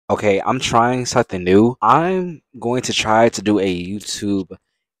Okay, I'm trying something new. I'm going to try to do a YouTube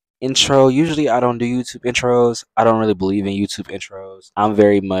intro. Usually, I don't do YouTube intros. I don't really believe in YouTube intros. I'm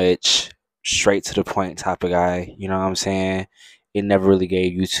very much straight to the point type of guy. You know what I'm saying? It never really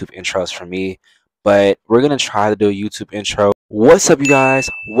gave YouTube intros for me. But we're going to try to do a YouTube intro. What's up, you guys?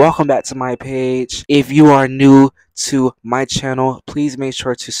 Welcome back to my page. If you are new to my channel, please make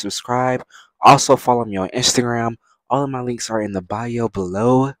sure to subscribe. Also, follow me on Instagram. All of my links are in the bio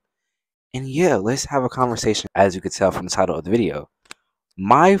below. And yeah, let's have a conversation. As you could tell from the title of the video,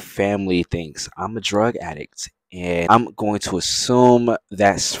 my family thinks I'm a drug addict, and I'm going to assume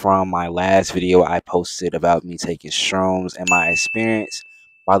that's from my last video I posted about me taking shrooms and my experience.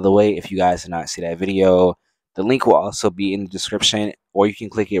 By the way, if you guys did not see that video, the link will also be in the description, or you can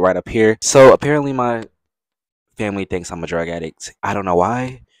click it right up here. So apparently my family thinks I'm a drug addict. I don't know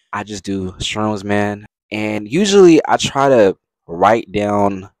why. I just do shrooms, man. And usually I try to write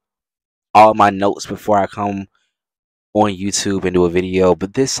down all my notes before I come on YouTube and do a video,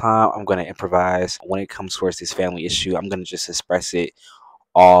 but this time I'm gonna improvise. When it comes towards this family issue, I'm gonna just express it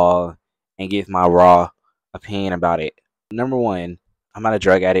all and give my raw opinion about it. Number one, I'm not a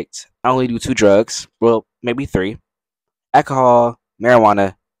drug addict. I only do two drugs, well, maybe three: alcohol,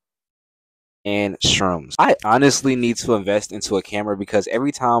 marijuana, and shrooms. I honestly need to invest into a camera because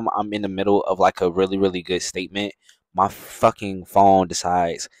every time I'm in the middle of like a really good statement, my fucking phone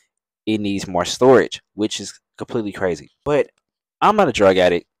decides it needs more storage, which is completely crazy. But I'm not a drug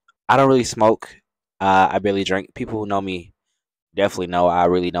addict. I don't really smoke. I barely drink. People who know me definitely know I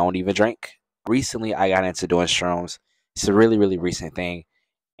really don't even drink. Recently, I got into doing shrooms. It's a really recent thing.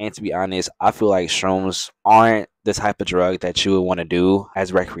 And to be honest, I feel like shrooms aren't the type of drug that you would want to do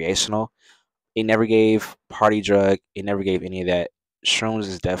as recreational. It never gave party drug. It never gave any of that. Shrooms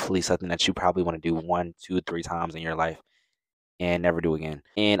is definitely something that you probably want to do one, two, three times in your life and never do again.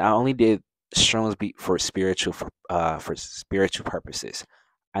 And I only did shrooms for spiritual purposes.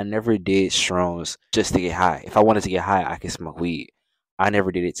 I never did shrooms just to get high. If I wanted to get high, I could smoke weed. I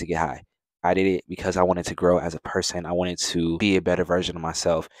never did it to get high. I did it because I wanted to grow as a person. I wanted to be a better version of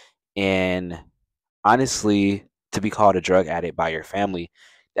myself. And honestly, to be called a drug addict by your family,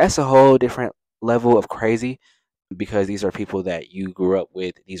 that's a whole different level of crazy, because these are people that you grew up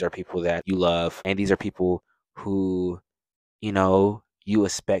with, these are people that you love, and these are people who you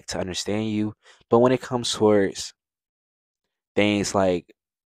expect to understand you. But when it comes towards things like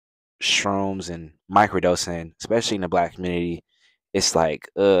shrooms and microdosing, especially in the black community, it's like,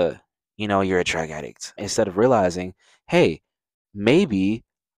 you're a drug addict. Instead of realizing, hey, maybe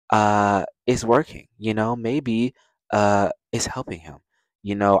it's working, maybe it's helping him.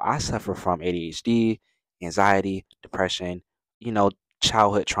 I suffer from ADHD, anxiety, depression, you know,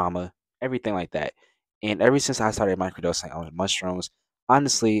 childhood trauma, everything like that. And ever since I started microdosing on mushrooms,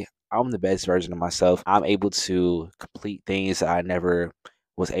 honestly, I'm the best version of myself. I'm able to complete things that I never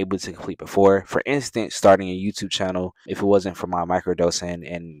was able to complete before. For instance, starting a YouTube channel. If it wasn't for my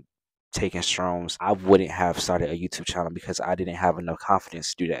microdosing and taking shrooms, I wouldn't have started a YouTube channel because I didn't have enough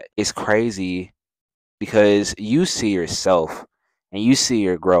confidence to do that. It's crazy because you see yourself and you see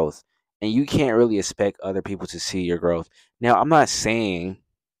your growth, and you can't really expect other people to see your growth. Now, I'm not saying,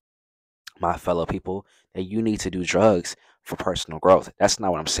 my fellow people, that you need to do drugs for personal growth. That's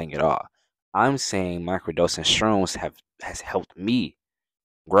not what I'm saying at all. I'm saying microdosing shrooms has helped me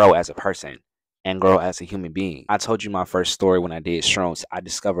grow as a person and grow as a human being. I told you my first story when I did shrooms. I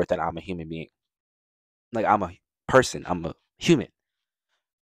discovered that I'm a human being. Like, I'm a person. I'm a human.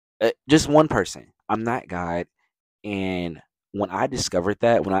 Just one person. I'm not God. And when I discovered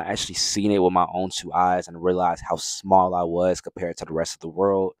that, when I actually seen it with my own two eyes and realized how small I was compared to the rest of the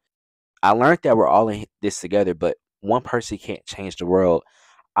world, I learned that we're all in this together, but one person can't change the world.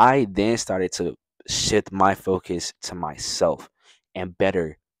 I then started to shift my focus to myself and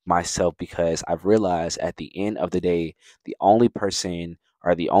better myself, because I've realized at the end of the day, the only person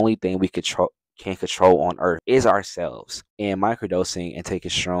or the only thing we can control on earth is ourselves. And microdosing and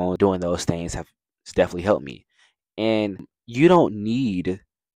taking strong, doing those things have definitely helped me. And you don't need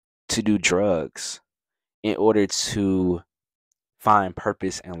to do drugs in order to find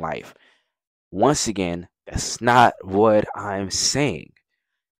purpose in life. Once again, that's not what I'm saying.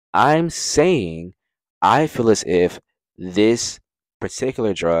 I'm saying I feel as if this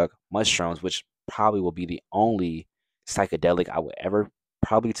particular drug, mushrooms, which probably will be the only psychedelic I would ever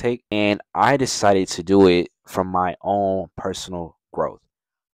probably take, and I decided to do it from my own personal growth.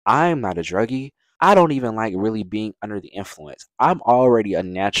 I'm not a druggie. I don't even like really being under the influence. I'm already a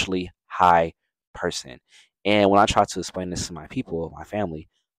naturally high person. And when I tried to explain this to my people, my family,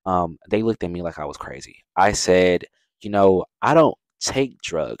 they looked at me like I was crazy. I said, I don't take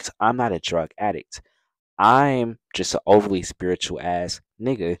drugs. I'm not a drug addict. I'm just an overly spiritual ass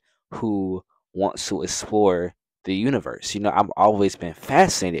nigga who wants to explore the universe. I've always been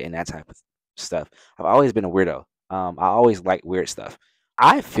fascinated in that type of stuff. I've always been a weirdo. I always like weird stuff.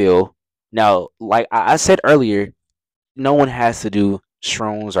 I feel now, like I said earlier, no one has to do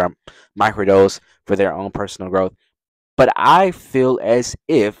shrooms or microdose for their own personal growth. But I feel as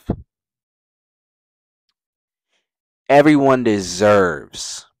if everyone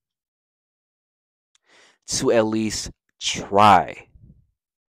deserves to at least try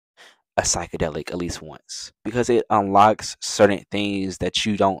a psychedelic at least once because it unlocks certain things that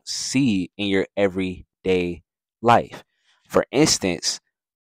you don't see in your everyday life. For instance,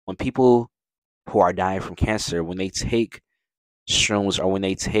 when people who are dying from cancer, when they take shrooms or when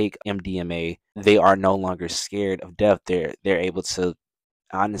they take MDMA, they are no longer scared of death. They're able to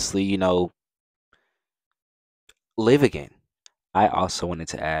honestly, live again. I also wanted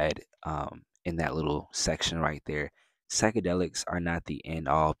to add in that little section right there, psychedelics are not the end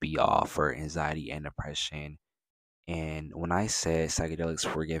all be all for anxiety and depression. And when I said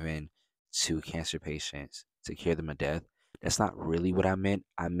psychedelics were given to cancer patients to cure them of death, that's not really what I meant.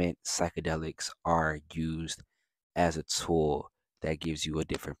 I meant psychedelics are used as a tool that gives you a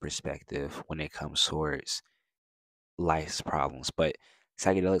different perspective when it comes towards life's problems. But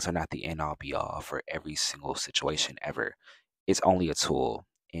psychedelics are not the end all be all for every single situation ever. It's only a tool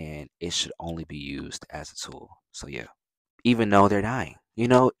and it should only be used as a tool. So, yeah, even though they're dying,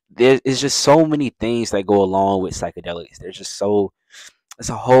 there is just so many things that go along with psychedelics. It's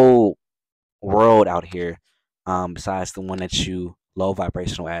a whole world out here besides the one that you low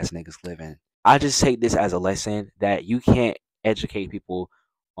vibrational ass niggas live in. I just take this as a lesson that you can't educate people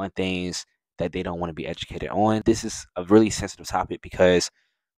on things that they don't want to be educated on. This is a really sensitive topic because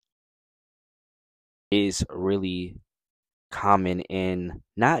it's really common in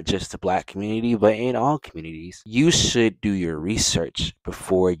not just the black community, but in all communities. You should do your research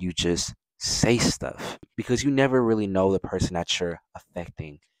before you just say stuff because you never really know the person that you're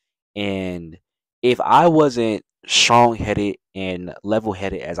affecting. And if I wasn't strong headed and level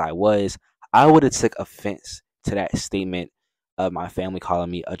headed as I was, I would have took offense to that statement of my family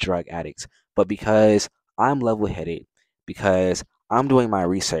calling me a drug addict. But because I'm level headed, because I'm doing my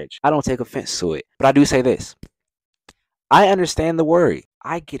research, I don't take offense to it. But I do say this: I understand the worry.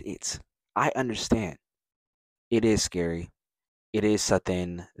 I get it. I understand. It is scary. It is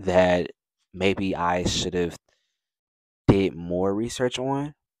something that maybe I should have did more research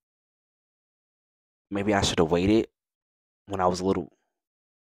on. Maybe I should have waited when I was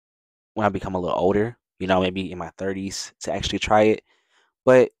when I become a little older, maybe in my 30s to actually try it.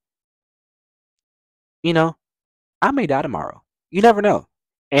 But, you know, I may die tomorrow. You never know.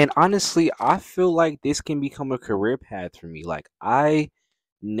 And honestly, I feel like this can become a career path for me. Like, I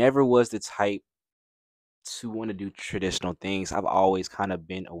never was the type to want to do traditional things. I've always kind of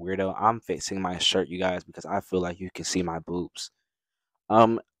been a weirdo. I'm fixing my shirt, you guys, because I feel like you can see my boobs.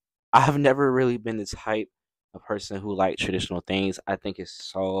 Um, I've never really been the type of person who like traditional things. I think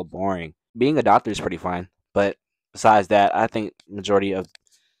it's so boring. Being a doctor is pretty fun, but besides that, I think majority of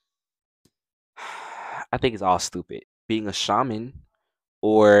I think it's all stupid. Being a shaman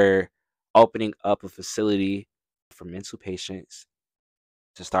or opening up a facility for mental patients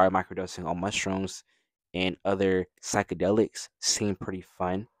to start microdosing on mushrooms and other psychedelics seem pretty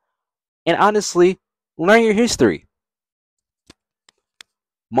fun. And honestly, learn your history.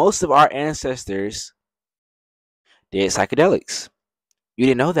 Most of our ancestors did psychedelics. You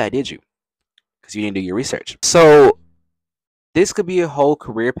didn't know that, did you? Because you didn't do your research. So this could be a whole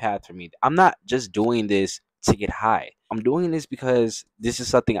career path for me. I'm not just doing this to get high. I'm doing this because this is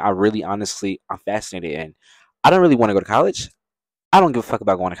something I really honestly I'm fascinated in. I don't really want to go to college. I don't give a fuck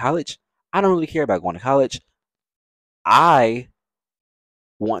about going to college. I don't really care about going to college. I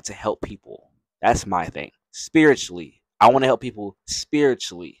want to help people. That's my thing. Spiritually. I want to help people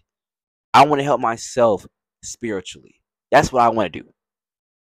spiritually. I want to help myself spiritually. That's what I want to do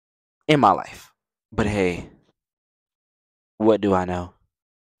in my life. But hey, what do I know?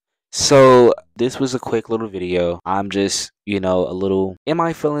 So this was a quick little video. I'm just, a little in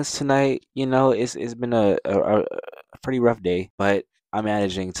my feelings tonight. It's been a pretty rough day, but I'm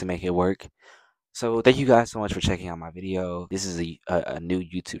managing to make it work. So thank you guys so much for checking out my video. This is a new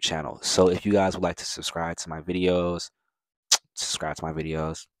YouTube channel. So if you guys would like to subscribe to my videos, subscribe to my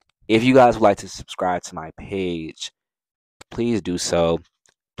videos. If you guys would like to subscribe to my page, please do so.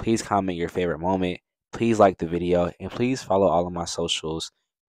 Please comment your favorite moment. Please like the video and please follow all of my socials.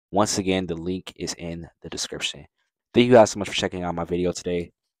 Once again, the link is in the description. Thank you guys so much for checking out my video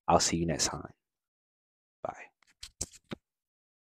today. I'll see you next time.